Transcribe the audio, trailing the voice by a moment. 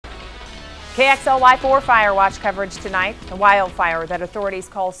KXLY4 fire watch coverage tonight. The wildfire that authorities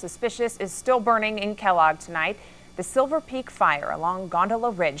call suspicious is still burning in Kellogg tonight. The Silver Peak fire along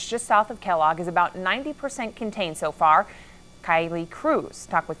Gondola Ridge just south of Kellogg is about 90% contained so far. Kylee, Cruz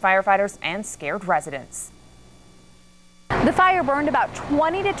talked with firefighters and scared residents. The fire burned about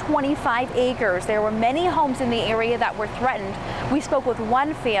 20 to 25 acres. There were many homes in the area that were threatened. We spoke with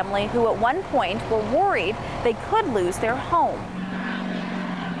one family who at one point were worried they could lose their home.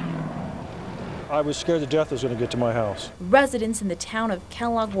 I was scared to death it was going to get to my house. Residents in the town of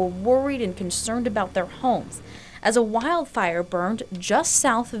Kellogg were worried and concerned about their homes as a wildfire burned just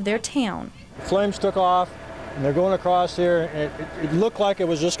south of their town. The flames took off and they're going across here, and it looked like it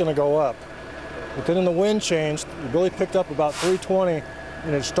was just going to go up. But then the wind changed, it really picked up about 320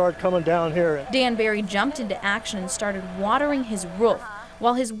 and it started coming down here. Dan Berry jumped into action and started watering his roof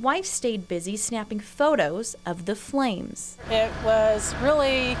while his wife stayed busy snapping photos of the flames. It was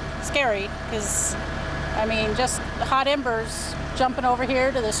really scary because, I mean, just hot embers jumping over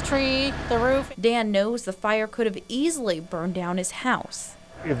here to this tree, the roof. Dan knows the fire could have easily burned down his house.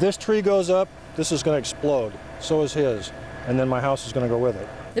 If this tree goes up, this is going to explode. So is his. And then my house is going to go with it.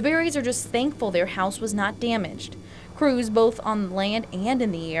 The Berries are just thankful their house was not damaged. Crews, both on land and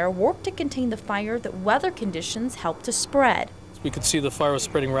in the air, worked to contain the fire that weather conditions helped to spread. We could see the fire was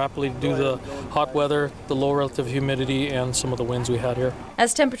spreading rapidly due to the hot weather, the low relative humidity, and some of the winds we had here.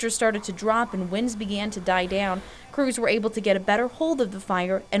 As temperatures started to drop and winds began to die down, crews were able to get a better hold of the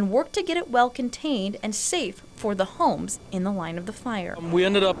fire and work to get it well contained and safe for the homes in the line of the fire. We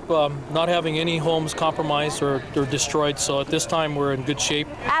ended up not having any homes compromised or destroyed, so at this time we're in good shape.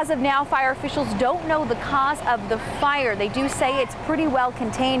 As of now, fire officials don't know the cause of the fire. They do say it's pretty well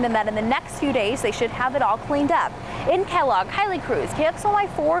contained and that in the next few days they should have it all cleaned up. In Kellogg, Kylee, Cruz,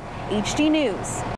 KXLY4 HD News.